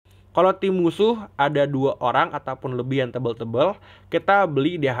Kalau tim musuh ada 2 orang ataupun lebih yang tebal-tebal, kita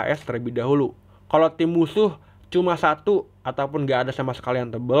beli DHS terlebih dahulu. Kalau tim musuh cuma 1 ataupun nggak ada sama sekali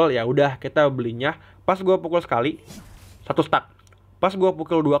yang tebal, ya udah kita belinya pas gue pukul sekali 1 stack. Pas gue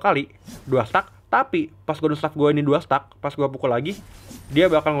pukul 2 kali 2 stack. Tapi pas gue staff gue ini 2 stack, pas gue pukul lagi, dia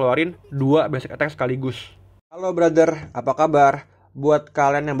bakal ngeluarin 2 basic attack sekaligus. Halo brother, apa kabar? Buat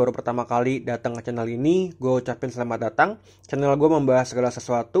kalian yang baru pertama kali datang ke channel ini, gue ucapin selamat datang. Channel gue membahas segala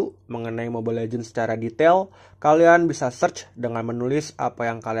sesuatu mengenai Mobile Legends secara detail. Kalian bisa search dengan menulis apa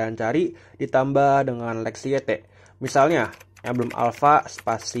yang kalian cari, ditambah dengan lexy YT. Misalnya, emblem alpha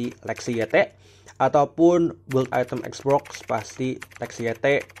spasi lexy YT, ataupun build item Xbox spasi lexy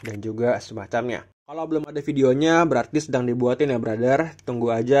YT, dan juga semacamnya. Kalau belum ada videonya, berarti sedang dibuatin ya brother.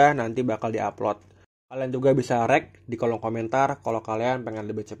 Tunggu aja, nanti bakal diupload. Kalian juga bisa rek di kolom komentar kalau kalian pengen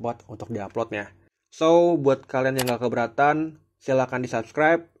lebih cepat untuk diuploadnya. So, buat kalian yang gak keberatan, silahkan di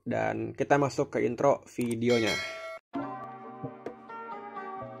subscribe dan kita masuk ke intro videonya.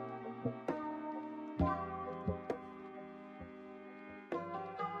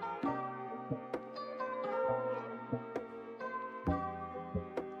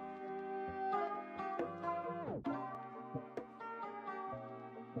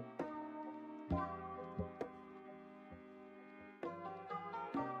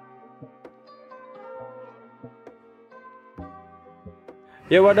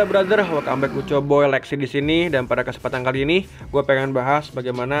 Ya wadah brother, welcome back to boy lexy di sini. Dan pada kesempatan kali ini gue pengen bahas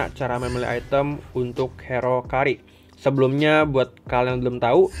bagaimana cara memilih item untuk hero Karrie. Sebelumnya buat kalian yang belum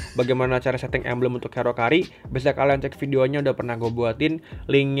tahu bagaimana cara setting emblem untuk hero Karrie, bisa kalian cek videonya, udah pernah gue buatin,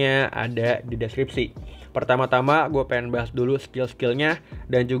 linknya ada di deskripsi. Pertama-tama gue pengen bahas dulu skill-skillnya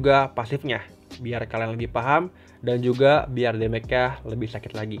dan juga pasifnya, biar kalian lebih paham dan juga biar damage-nya lebih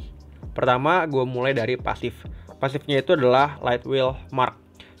sakit lagi. Pertama gue mulai dari pasif. Pasifnya itu adalah light wheel mark.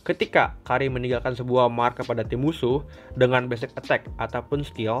 Ketika Karrie meninggalkan sebuah mark kepada tim musuh dengan basic attack ataupun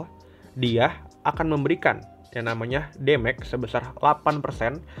skill, dia akan memberikan yang namanya damage sebesar 8%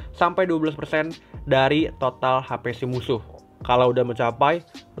 sampai 12% dari total HP si musuh kalau udah mencapai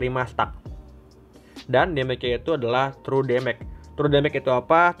 5 stack. Dan damage-nya itu adalah true damage. True damage itu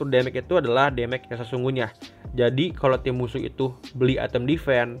apa? True damage itu adalah damage yang sesungguhnya. Jadi kalau tim musuh itu beli item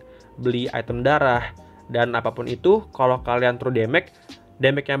defense, beli item darah, dan apapun itu, kalau kalian true damage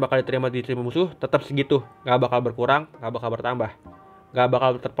yang bakal diterima di tim musuh tetap segitu, nggak bakal berkurang, nggak bakal bertambah, nggak bakal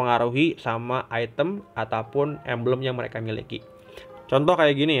terpengaruhi sama item ataupun emblem yang mereka miliki. Contoh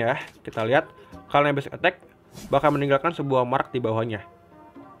kayak gini ya, kita lihat kalian basic attack bakal meninggalkan sebuah mark di bawahnya.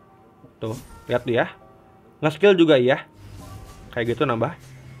 Tuh, lihat tuh ya, nge-skill juga ya, kayak gitu nambah,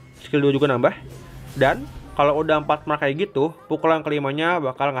 skill 2 juga nambah. Dan kalau udah 4 mark kayak gitu, pukulan kelimanya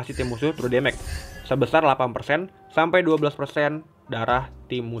bakal ngasih tim musuh true damage sebesar 8% sampai 12% darah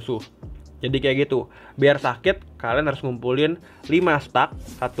tim musuh. Jadi kayak gitu. Biar sakit, kalian harus ngumpulin 5 stack,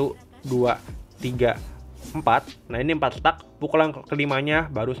 1, 2, 3, 4. Nah ini 4 stack, pukulan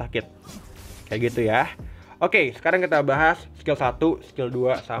kelimanya baru sakit. Kayak gitu ya. Oke, sekarang kita bahas skill 1, skill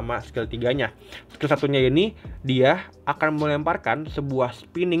 2, sama skill 3-nya. Skill 1-nya ini, dia akan melemparkan sebuah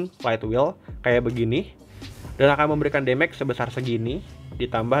spinning light wheel kayak begini, dan akan memberikan damage sebesar segini,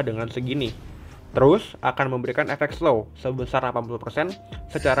 ditambah dengan segini. Terus akan memberikan efek slow sebesar 80%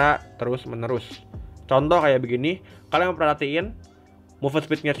 secara terus menerus. Contoh kayak begini, kalian perhatiin movement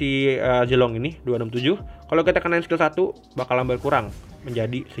speednya si Jelong ini 267. Kalau kita kenain skill 1 bakalan berkurang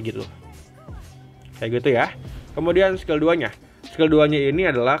menjadi segitu. Kayak gitu ya. Kemudian skill 2-nya. Skill 2-nya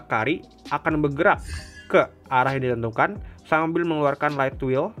ini adalah Karrie akan bergerak ke arah yang ditentukan sambil mengeluarkan light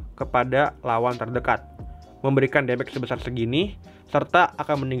wheel kepada lawan terdekat, memberikan damage sebesar segini, serta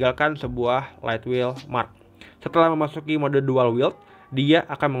akan meninggalkan sebuah light wheel mark. Setelah memasuki mode dual wield, dia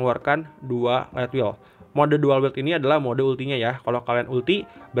akan mengeluarkan 2 light wheel. Mode dual wield ini adalah mode ultinya ya. Kalau kalian ulti,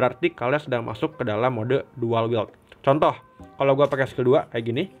 berarti kalian sedang masuk ke dalam mode dual wield. Contoh, kalau gue pakai skill 2 kayak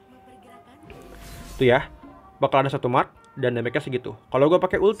gini, tuh ya, bakal ada 1 mark dan damage-nya segitu. Kalau gue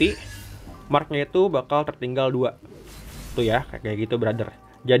pakai ulti, marknya itu bakal tertinggal 2. Tuh ya, kayak gitu brother.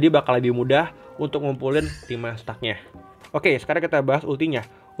 Jadi bakal lebih mudah untuk ngumpulin 5 stacknya. Oke, sekarang kita bahas ultinya.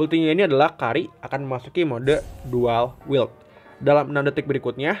 Ultinya ini adalah Karrie akan memasuki mode dual wield. Dalam 6 detik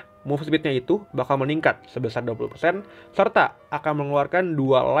berikutnya, move speednya itu bakal meningkat sebesar 20%, serta akan mengeluarkan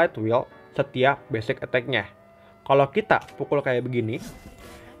 2 light wheel setiap basic attack-nya. Kalau kita pukul kayak begini,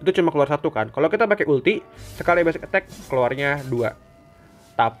 itu cuma keluar 1 kan. Kalau kita pakai ulti, sekali basic attack keluarnya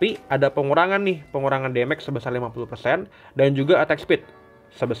 2. Tapi ada pengurangan nih, pengurangan damage sebesar 50% dan juga attack speed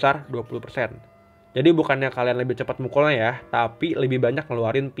sebesar 20%. Jadi bukannya kalian lebih cepat mukulnya ya, tapi lebih banyak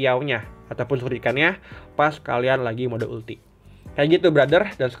ngeluarin piaunya ataupun surikannya pas kalian lagi mode ulti. Kayak gitu brother,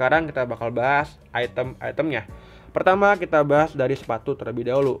 dan sekarang kita bakal bahas item-itemnya. Pertama kita bahas dari sepatu terlebih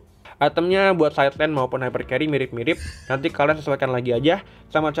dahulu. Itemnya buat sideline maupun hyper carry mirip-mirip, nanti kalian sesuaikan lagi aja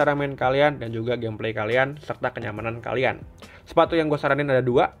sama cara main kalian dan juga gameplay kalian serta kenyamanan kalian. Sepatu yang gue saranin ada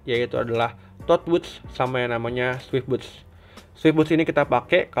dua, yaitu adalah tote boots sama yang namanya swift boots. Swift boots ini kita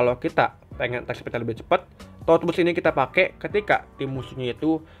pakai kalau kita pengen attack speed lebih cepat. Tote boots ini kita pakai ketika tim musuhnya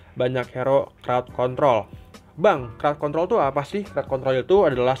itu banyak hero crowd control. Bang, crowd control itu apa sih? Crowd control itu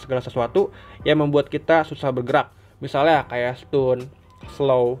adalah segala sesuatu yang membuat kita susah bergerak. Misalnya kayak stun,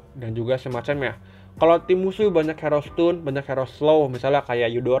 slow, dan juga semacamnya. Kalau tim musuh banyak hero stun, banyak hero slow, misalnya kayak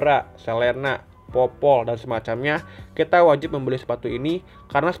Eudora, Selena, Popol, dan semacamnya, kita wajib membeli sepatu ini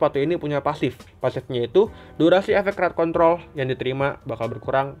karena sepatu ini punya pasif. Pasifnya itu durasi efek crowd control yang diterima bakal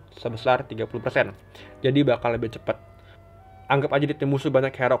berkurang sebesar 30%. Jadi bakal lebih cepat. Anggap aja di tim musuh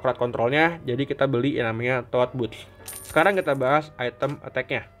banyak hero crowd controlnya, jadi kita beli yang namanya tote boots. Sekarang kita bahas item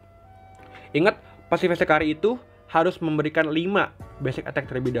attack-nya. Ingat, pasifnya Karrie itu harus memberikan 5 basic attack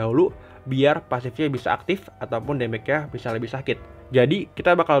terlebih dahulu biar pasifnya bisa aktif ataupun damage-nya bisa lebih sakit. Jadi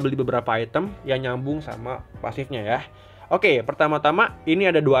kita bakal beli beberapa item yang nyambung sama pasifnya ya. Oke, pertama-tama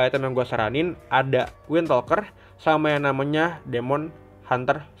ini ada 2 item yang gue saranin, ada Windtalker sama yang namanya Demon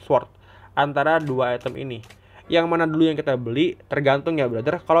Hunter Sword. Antara 2 item ini, yang mana dulu yang kita beli tergantung ya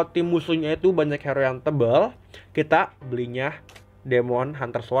brother. Kalau tim musuhnya itu banyak hero yang tebal, kita belinya Demon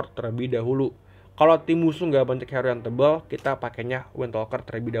Hunter Sword terlebih dahulu. Kalau tim musuh nggak banyak hero yang tebal, kita pakainya Windtalker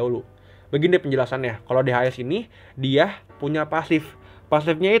terlebih dahulu. Begini penjelasannya, kalau DHS ini dia punya pasif.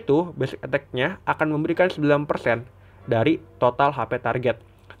 Pasifnya itu basic attack-nya akan memberikan 9% dari total HP target.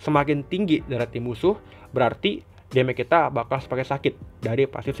 Semakin tinggi dari tim musuh, berarti damage kita bakal semakin sakit dari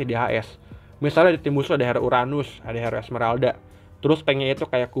pasif si DHS. Misalnya di tim musuh ada hero Uranus, ada hero Esmeralda, terus tanknya itu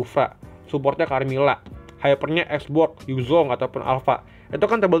kayak Kufra, supportnya Carmilla, hypernya Xbox, Yuzong ataupun Alpha. Itu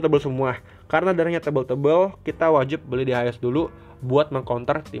kan tebel-tebel semua. Karena darahnya tebel-tebel, kita wajib beli DHS dulu buat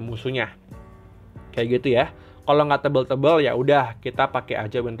mengcounter tim musuhnya. Kayak gitu ya. Kalau nggak tebel-tebel ya udah kita pakai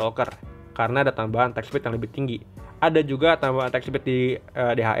aja Windtalker karena ada tambahan attack speed yang lebih tinggi. Ada juga tambahan attack speed di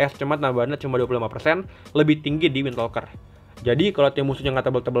DHS, cuma tambahannya cuma 25% lebih tinggi di Windtalker. Jadi kalau tim musuhnya nggak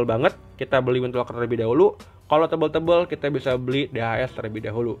tebel-tebel banget, kita beli Windtalker terlebih dahulu. Kalau tebel-tebel, kita bisa beli DHS terlebih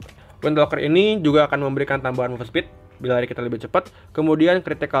dahulu. Windtalker ini juga akan memberikan tambahan move speed bila lari kita lebih cepat, kemudian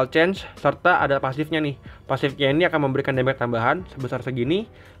critical change, serta ada pasifnya nih. Pasifnya ini akan memberikan damage tambahan sebesar segini,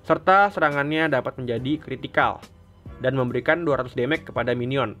 serta serangannya dapat menjadi critical dan memberikan 200 damage kepada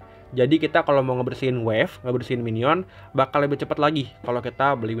minion. Jadi kita kalau mau ngebersihin wave, ngebersihin minion, bakal lebih cepat lagi kalau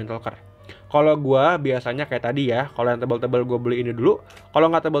kita beli Windtalker. Kalau gua biasanya kayak tadi ya, kalau yang tebel-tebel gue beli ini dulu, kalau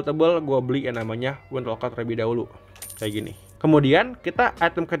nggak tebel-tebel gue beli yang namanya Windtalker terlebih dahulu, kayak gini. Kemudian kita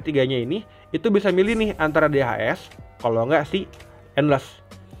item ketiganya ini, itu bisa milih nih antara DHS, kalau nggak sih endless.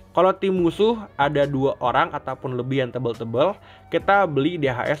 Kalau tim musuh ada 2 orang ataupun lebih yang tebel-tebel, kita beli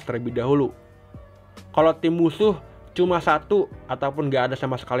DHS terlebih dahulu. Kalau tim musuh cuma 1 ataupun nggak ada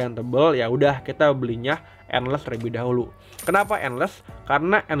sama sekali yang tebel, ya udah kita belinya endless terlebih dahulu. Kenapa endless?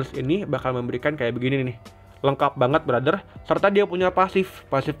 Karena endless ini bakal memberikan kayak begini nih. Lengkap banget brother, serta dia punya pasif.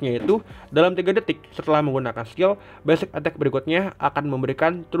 Pasifnya itu dalam 3 detik setelah menggunakan skill, basic attack berikutnya akan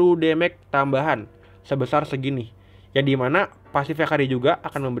memberikan true damage tambahan sebesar segini. Yang dimana pasifnya Karrie juga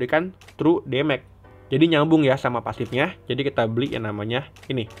akan memberikan true damage. Jadi nyambung ya sama pasifnya. Jadi kita beli yang namanya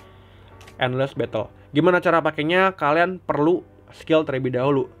ini, Endless Battle. Gimana cara pakainya? Kalian perlu skill terlebih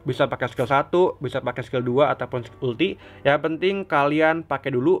dahulu. Bisa pakai skill 1, bisa pakai skill 2 ataupun ulti. Yang penting kalian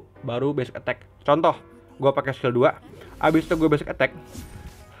pakai dulu baru basic attack. Contoh, gue pakai skill 2, abis itu gue basic attack.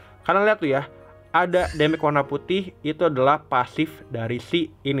 Kalian lihat tuh ya, ada damage warna putih, itu adalah pasif dari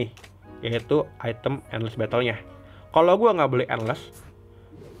si ini, yaitu item Endless Battle-nya. Kalau gue nggak beli Endless,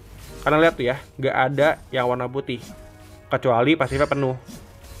 kalian lihat tuh ya, nggak ada yang warna putih, kecuali pasifnya penuh.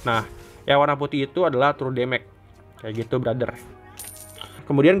 Nah, yang warna putih itu adalah true damage, kayak gitu brother.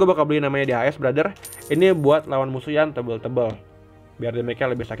 Kemudian gue bakal beli namanya DHS brother. Ini buat lawan musuh yang tebel-tebel, biar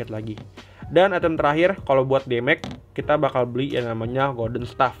damage-nya lebih sakit lagi. Dan item terakhir, kalau buat damage, kita bakal beli yang namanya Golden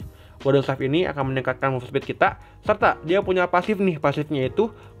Staff. Golden Staff ini akan meningkatkan move speed kita, serta dia punya pasif nih. Pasifnya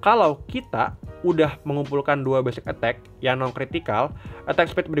itu, kalau kita udah mengumpulkan 2 basic attack yang non-critical, attack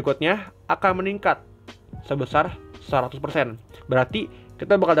speed berikutnya akan meningkat sebesar 100%. Berarti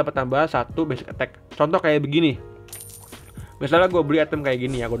kita bakal dapat tambahan 1 basic attack. Contoh kayak begini. Misalnya gue beli item kayak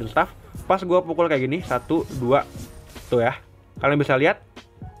gini ya, Golden Staff. Pas gue pukul kayak gini, 1, 2, tuh ya. Kalian bisa lihat?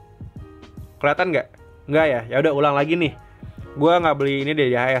 Kelihatan nggak? Nggak ya? Ya udah ulang lagi nih. Gue nggak beli ini di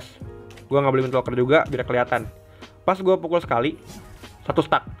DHS. Gue nggak beli Windtalker juga biar kelihatan. Pas gue pukul sekali, 1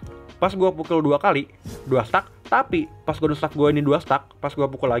 stack. Pas gue pukul 2 kali, 2 stack. Tapi pas golden staff gue ini 2 stack, pas gue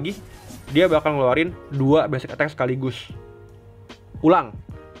pukul lagi, dia bakal ngeluarin 2 basic attack sekaligus. Ulang.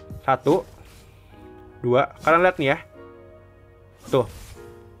 1 2, kalian lihat nih ya. Tuh.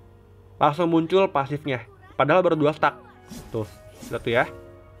 Langsung muncul pasifnya. Padahal baru 2 stack. Tuh, lihat tuh ya.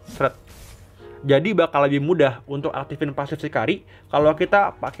 Seret. Jadi bakal lebih mudah untuk aktifin pasif si Karrie kalau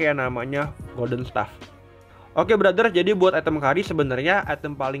kita pakai yang namanya golden staff. Oke brother, jadi buat item Karrie sebenarnya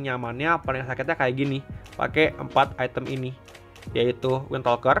item paling nyamannya, paling sakitnya kayak gini. Pakai 4 item ini, yaitu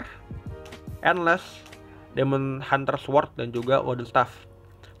Windtalker, Endless, Demon Hunter Sword, dan juga golden staff.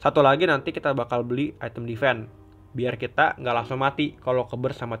 Satu lagi nanti kita bakal beli item defense, biar kita nggak langsung mati kalau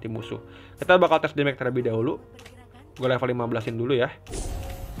keber sama tim musuh. Kita bakal tes damage terlebih dahulu. Gue level 15-in dulu ya.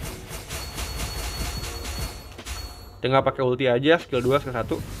 Tinggal pakai ulti aja, skill 2, skill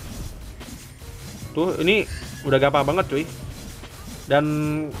 1. Tuh, ini udah gampang banget cuy.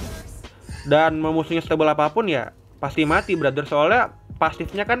 Dan memusuhnya setebal apapun ya pasti mati brother. Soalnya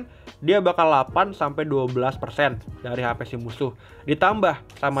pasifnya kan dia bakal 8-12% dari HP si musuh. Ditambah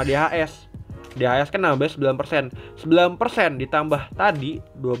sama DHS. DHS kan nambah 9%. 9% ditambah tadi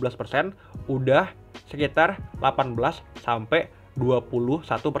 12%, udah sekitar 18-21%.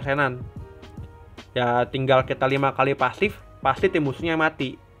 Ya tinggal kita 5 kali pasif, pasti tim musuhnya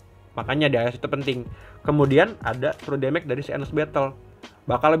mati. Makanya DHS itu penting. Kemudian ada true damage dari si Endless Battle.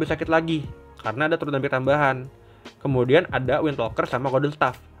 Bakal lebih sakit lagi karena ada true damage tambahan. Kemudian ada Windtalker sama Golden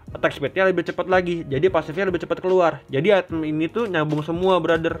Staff. Attack speednya lebih cepat lagi, jadi pasifnya lebih cepat keluar. Jadi item ini tuh nyambung semua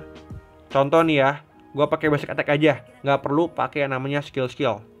brother. Contoh nih ya, gue pakai basic attack aja, nggak perlu pakai yang namanya skill.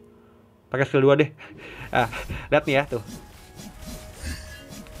 Pakai skill 2 deh. Lihat nih ya tuh.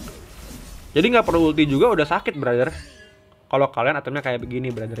 Jadi nggak perlu ulti juga udah sakit brother. Kalau kalian itemnya kayak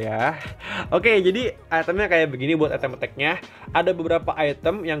begini brother ya. Oke, jadi itemnya kayak begini buat item attack-nya. Ada beberapa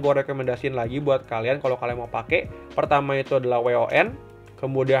item yang gue rekomendasiin lagi buat kalian kalau kalian mau pakai. Pertama itu adalah WON,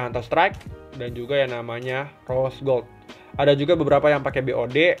 kemudian Hunter Strike, dan juga yang namanya Rose Gold. Ada juga beberapa yang pakai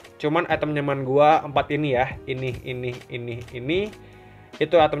BOD, cuman item nyaman gua 4 ini ya. Ini.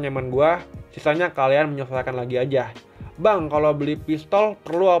 Itu item nyaman gua. Sisanya kalian menyesuaikan lagi aja. Bang, kalau beli pistol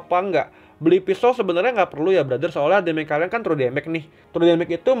perlu apa enggak? Beli pistol sebenarnya nggak perlu ya brother, soalnya damage kalian kan true damage nih. True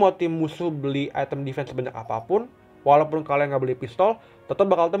damage itu mau tim musuh beli item defense sebanyak apapun, walaupun kalian nggak beli pistol, tetap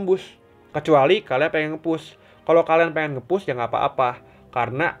bakal tembus. Kecuali kalian pengen nge-push. Kalau kalian pengen nge-push ya nggak apa-apa,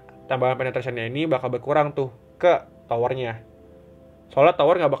 karena tambahan penetrationnya ini bakal berkurang tuh ke towernya. Soalnya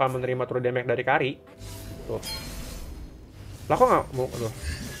tower nggak bakal menerima true damage dari Karrie. Tuh. Lah kok nggak mau tuh?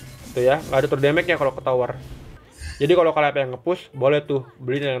 Tuh ya, nggak ada true damage-nya kalau ke tower. Jadi kalau kalian pengen nge-push, boleh tuh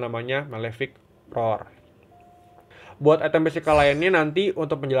beli yang namanya Malefic Roar. Buat item basic lainnya nanti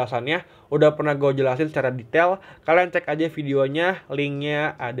untuk penjelasannya udah pernah gue jelasin secara detail. Kalian cek aja videonya,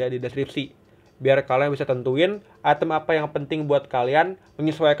 linknya ada di deskripsi. Biar kalian bisa tentuin item apa yang penting buat kalian,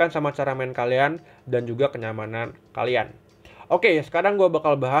 menyesuaikan sama cara main kalian, dan juga kenyamanan kalian. Oke, sekarang gue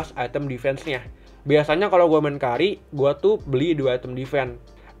bakal bahas item defense-nya. Biasanya kalau gue main Karrie, gue tuh beli 2 item defense.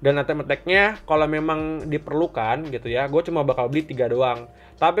 Dan item attack-nya kalau memang diperlukan gitu ya, gue cuma bakal beli 3 doang.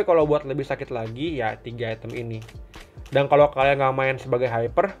 Tapi kalau buat lebih sakit lagi ya 3 item ini. Dan kalau kalian nggak main sebagai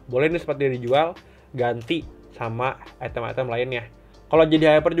hyper, boleh nih sepatu dijual, ganti sama item-item lainnya. Kalau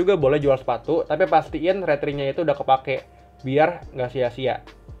jadi hyper juga boleh jual sepatu, tapi pastiin retry-nya itu udah kepake, biar nggak sia-sia.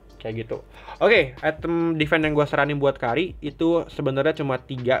 Kayak gitu. Oke, item defense yang gue saranin buat Karrie itu sebenarnya cuma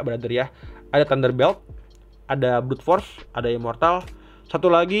 3 brother ya. Ada Thunderbelt, ada Brute Force, ada Immortal. Satu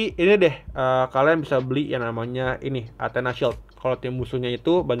lagi ini deh, kalian bisa beli yang namanya ini, Athena Shield. Kalau tim musuhnya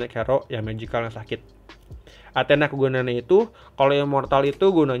itu banyak hero yang magical yang sakit. Athena kegunaannya itu, kalau Immortal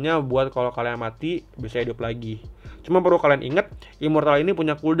itu gunanya buat kalau kalian mati bisa hidup lagi. Cuma perlu kalian inget, Immortal ini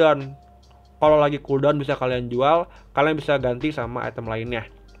punya cooldown. Kalau lagi cooldown bisa kalian jual, kalian bisa ganti sama item lainnya.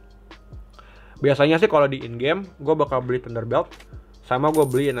 Biasanya sih kalau di in-game, gue bakal beli Thunderbelt, sama gue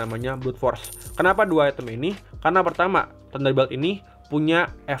beli yang namanya Brute Force. Kenapa 2 item ini? Karena pertama, Thunderbelt ini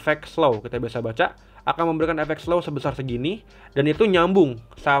punya efek slow, kita bisa baca akan memberikan efek slow sebesar segini, dan itu nyambung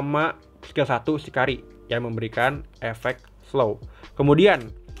sama skill 1 si Karrie yang memberikan efek slow.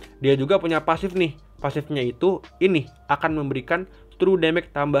 Kemudian dia juga punya pasif nih, pasifnya itu ini akan memberikan true damage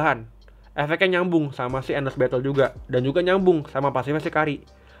tambahan. Efeknya nyambung sama si Endless Battle juga, dan juga nyambung sama pasifnya si Karrie.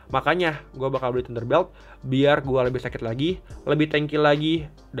 Makanya gue bakal beli Thunderbelt biar gue lebih sakit lagi, lebih tanky lagi,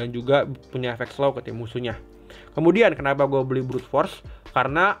 dan juga punya efek slow ke tim musuhnya. Kemudian kenapa gue beli Brute Force?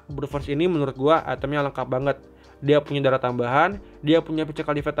 Karena Brute Force ini menurut gue itemnya lengkap banget. Dia punya darah tambahan, dia punya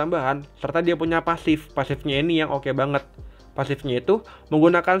physical defense tambahan, serta dia punya pasif. Pasifnya ini yang oke banget. Pasifnya itu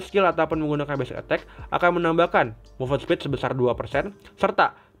menggunakan skill ataupun menggunakan basic attack akan menambahkan movement speed sebesar 2%,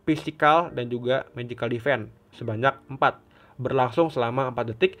 serta physical dan juga magical defense. sebanyak 4. Berlangsung selama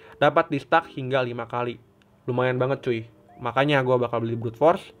 4 detik, dapat di-stack hingga 5 kali. Lumayan banget cuy. Makanya gue bakal beli brute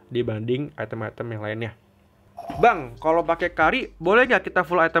force dibanding item-item yang lainnya. Bang, kalau pakai Karrie, boleh nggak kita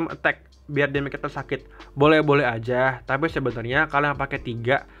full item attack biar damage kita sakit? Boleh-boleh aja, tapi sebenarnya kalian pakai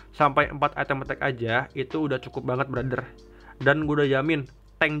 3 sampai 4 item attack aja itu udah cukup banget, brother. Dan gue udah jamin,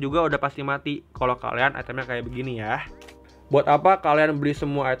 tank juga udah pasti mati kalau kalian itemnya kayak begini ya. Buat apa kalian beli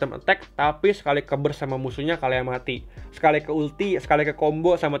semua item attack tapi sekali keber sama musuhnya kalian mati? Sekali ke ulti, sekali ke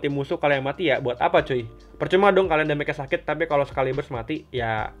combo sama tim musuh kalian mati ya? Buat apa cuy? Percuma dong kalian damage sakit tapi kalau sekali burst mati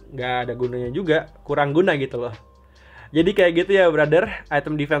ya nggak ada gunanya juga, kurang guna gitu loh. Jadi kayak gitu ya brother,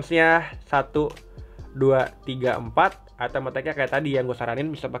 item defense-nya 1, 2, 3, 4. Item attack-nya kayak tadi yang gue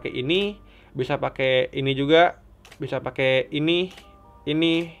saranin, bisa pakai ini, bisa pakai ini juga, bisa pakai ini,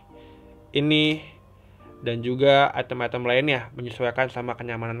 ini, dan juga item-item lainnya menyesuaikan sama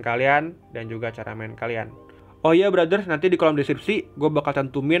kenyamanan kalian dan juga cara main kalian. Oh iya brother, nanti di kolom deskripsi gue bakal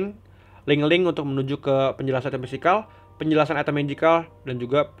cantumin link-link untuk menuju ke penjelasan item physical, penjelasan item magical, dan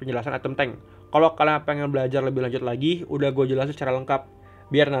juga penjelasan item tank. Kalau kalian pengen belajar lebih lanjut lagi, udah gue jelasin secara lengkap.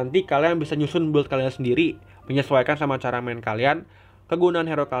 Biar nanti kalian bisa nyusun build kalian sendiri, menyesuaikan sama cara main kalian, kegunaan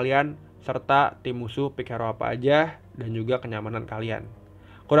hero kalian, serta tim musuh pick hero apa aja, dan juga kenyamanan kalian.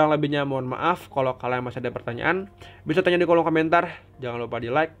 Kurang lebihnya mohon maaf, kalau kalian masih ada pertanyaan, bisa tanya di kolom komentar. Jangan lupa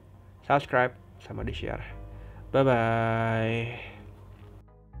di like, subscribe, sama di share. Bye-bye.